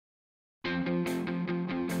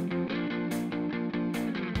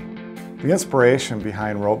The inspiration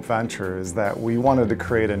behind RopeVenture is that we wanted to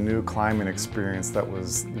create a new climbing experience that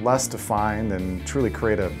was less defined and truly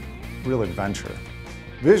create a real adventure.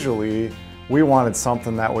 Visually, we wanted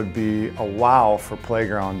something that would be a wow for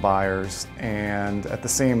playground buyers and at the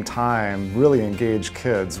same time really engage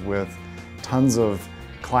kids with tons of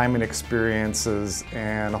climbing experiences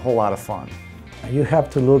and a whole lot of fun. You have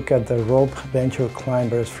to look at the RopeVenture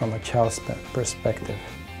climbers from a child's perspective.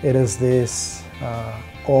 It is this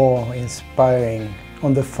awe-inspiring,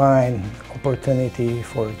 undefined opportunity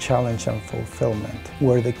for challenge and fulfillment,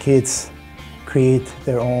 where the kids create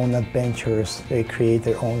their own adventures, they create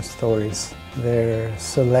their own stories, they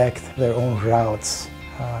select their own routes.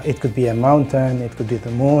 It could be a mountain, it could be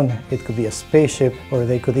the moon, it could be a spaceship, or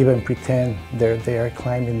they could even pretend they are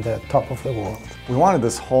climbing the top of the world. We wanted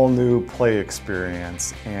this whole new play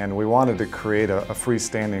experience, and we wanted to create a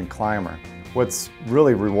freestanding climber. What's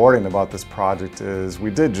really rewarding about this project is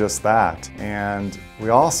we did just that, and we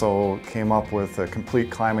also came up with a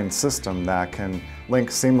complete climbing system that can link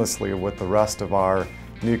seamlessly with the rest of our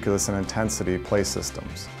nucleus and intensity play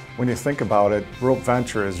systems. When you think about it,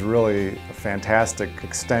 RopeVenture is really a fantastic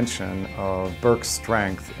extension of Burke's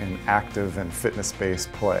strength in active and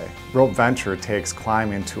fitness-based play. RopeVenture takes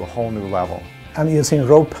climbing to a whole new level. I'm using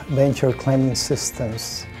RopeVenture climbing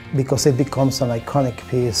systems because it becomes an iconic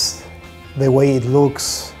piece. The way it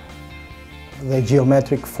looks, the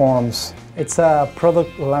geometric forms. It's a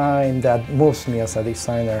product line that moves me as a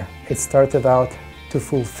designer. It started out to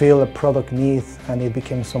fulfill a product need, and it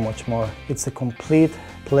became so much more. It's a complete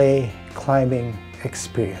play climbing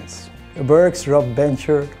experience. Burke's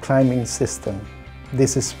RopeVenture climbing system.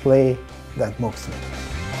 This is play that moves me.